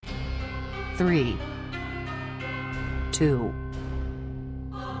3, 2,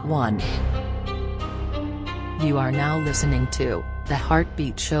 1. You are now listening to the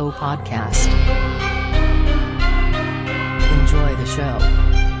Heartbeat Show podcast. Enjoy the show.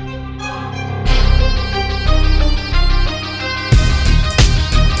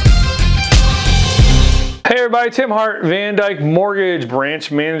 Hey everybody, Tim Hart, Van Dyke Mortgage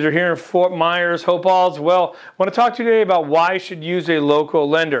Branch Manager here in Fort Myers. Hope all's well. I want to talk to you today about why you should use a local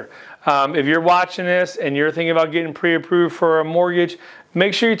lender. If you're watching this and you're thinking about getting pre-approved for a mortgage,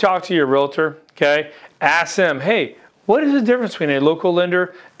 make sure you talk to your realtor, okay? Ask them, hey, what is the difference between a local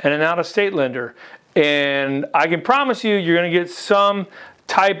lender and an out-of-state lender? And I can promise you, you're going to get some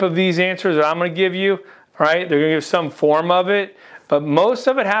type of these answers that I'm going to give you, all right? They're going to give some form of it. But most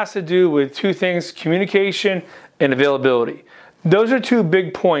of it has to do with two things, communication and availability. Those are two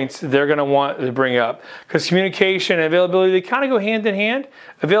big points they're going to want to bring up. Because communication and availability, they kind of go hand in hand.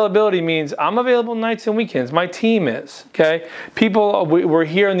 Availability means I'm available nights and weekends. My team is, okay? People, we're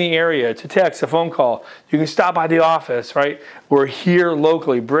here in the area. It's a text, a phone call. You can stop by the office, right? We're here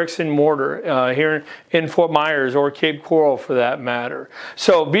locally, bricks and mortar, here in Fort Myers or Cape Coral for that matter.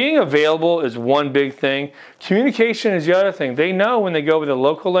 So being available is one big thing. Communication is the other thing. They know when they go with a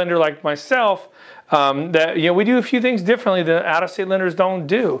local lender like myself, that we do a few things differently that out-of-state lenders don't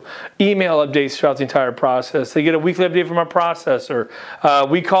do. Email updates throughout the entire process. They get a weekly update from our processor.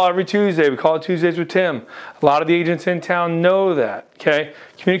 We call every Tuesday. We call it Tuesdays with Tim. A lot of the agents in town know that. Okay,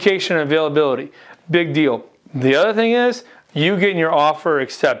 communication and availability, big deal. The other thing is you getting your offer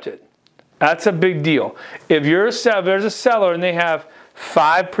accepted. That's a big deal. If there's a seller and they have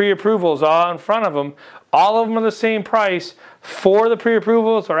 5 pre-approvals all in front of them, all of them are the same price. 4 of the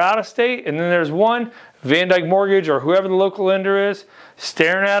pre-approvals are out of state, and then there's one, Van Dyke Mortgage or whoever the local lender is,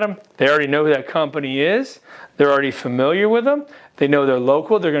 staring at them. They already know who that company is. They're already familiar with them. They know they're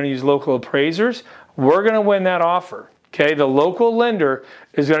local. They're going to use local appraisers. We're going to win that offer. Okay, the local lender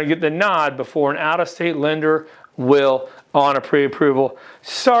is going to get the nod before an out-of-state lender will on a pre-approval.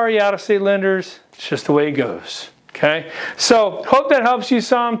 Sorry, out-of-state lenders, it's just the way it goes. Okay, so hope that helps you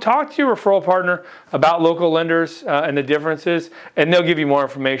some. Talk to your referral partner about local lenders and the differences, and they'll give you more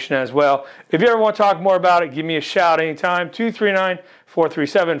information as well. If you ever want to talk more about it, give me a shout anytime.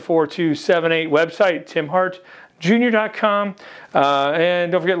 239-437-4278. Website, timhartjr.com.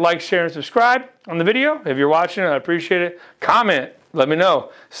 And don't forget to like, share, and subscribe on the video. If you're watching, I appreciate it. Comment. Let me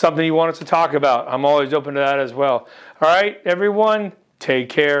know something you want us to talk about. I'm always open to that as well. All right, everyone, take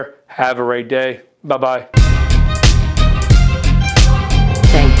care. Have a great day. Bye-bye.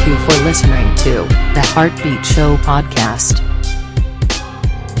 Thank you for listening to the Heartbeat Show podcast.